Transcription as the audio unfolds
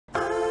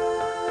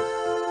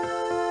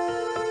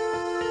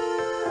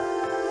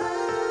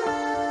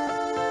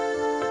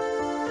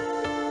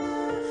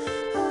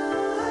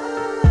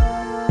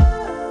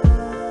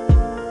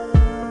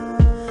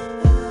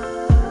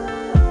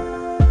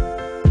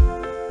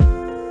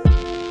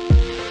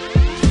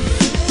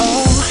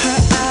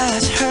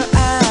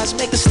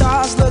The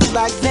stars look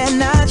like they're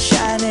not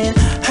shining.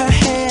 Her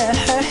hair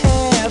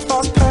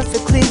falls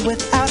perfectly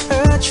without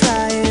her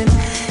trying.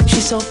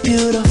 She's so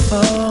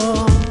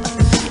beautiful,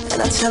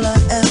 and I tell her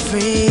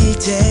every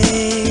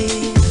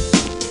day.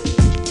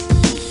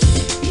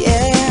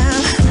 Yeah,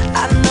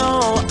 I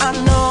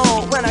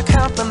know, when I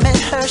compliment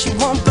her, she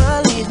won't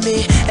believe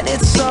me. And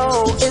it's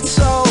so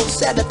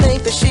sad to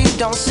think that she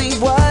don't see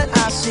what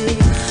I see.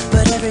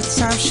 But every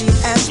time she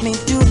asks me,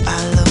 do I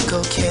look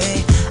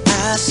okay,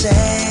 I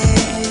say,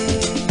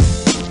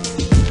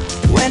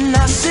 when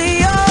I see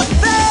your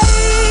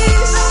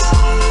face,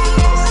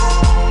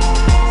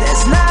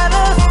 there's not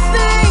a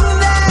thing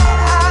that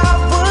I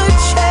would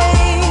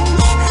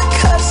change.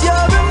 'Cause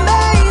you're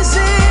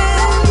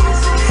amazing,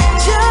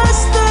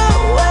 just the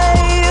way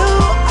you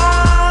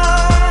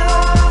are.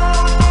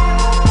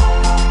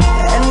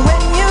 And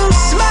when you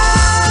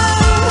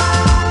smile,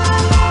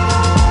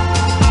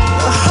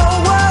 the whole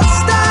world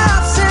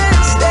stops and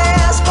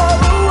stares for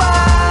a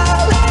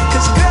while.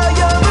 'Cause girl,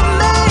 you're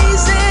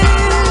amazing,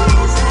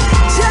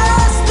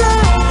 just the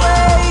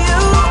way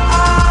you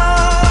are.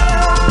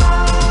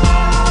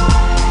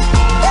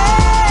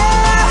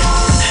 Yeah.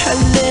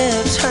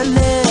 Her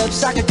lips,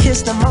 I could kiss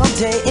them all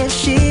day if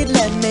she'd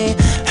let me.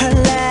 Her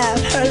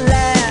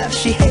laugh,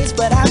 she hates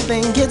but I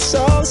think it's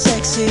so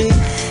sexy.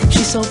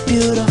 She's so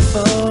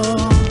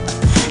beautiful,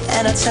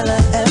 and I tell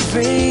her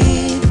every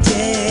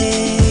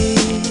day.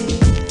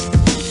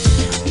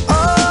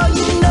 Oh,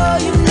 you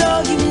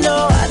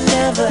know, I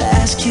never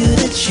ask you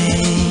to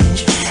change.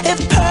 If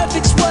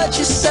perfect's what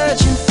you're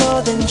searching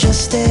for, then just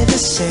stay the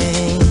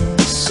same.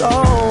 So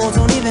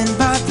don't even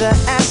bother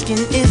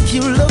asking if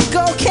you look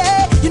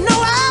okay. You know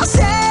I'll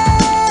say,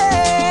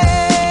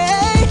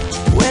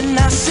 when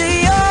I see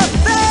your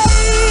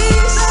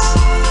face,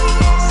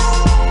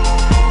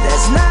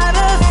 there's not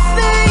a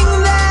thing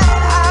that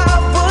I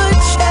would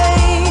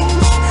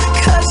change.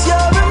 'Cause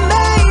you're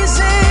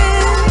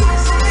amazing,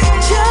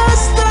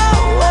 just the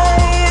way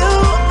you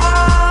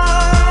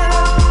are.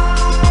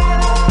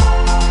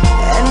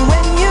 And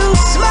when you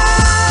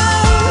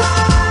smile,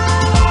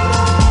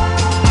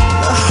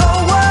 the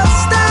whole world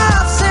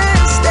stops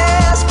and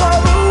stares for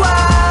a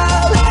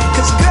while.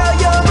 'Cause girl,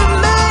 you're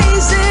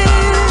amazing,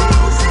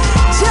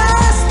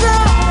 just the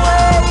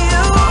way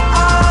you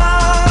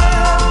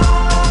are.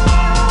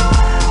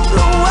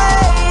 The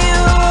way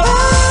you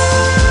are.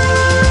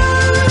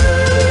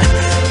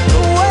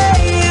 The way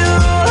you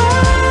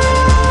are.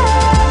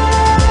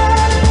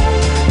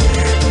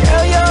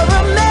 Girl, you're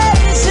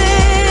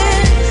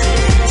amazing,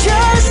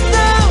 just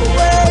the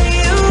way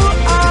you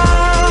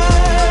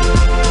are.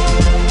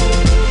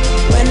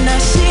 When I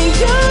see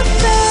your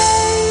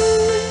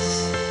face,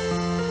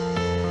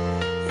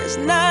 there's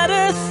not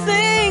a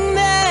thing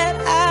that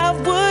I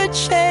would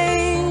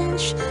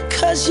change.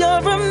 'Cause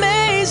you're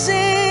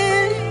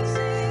amazing,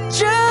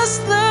 just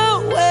the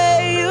way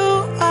you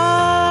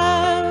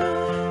are.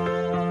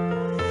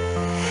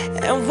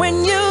 And when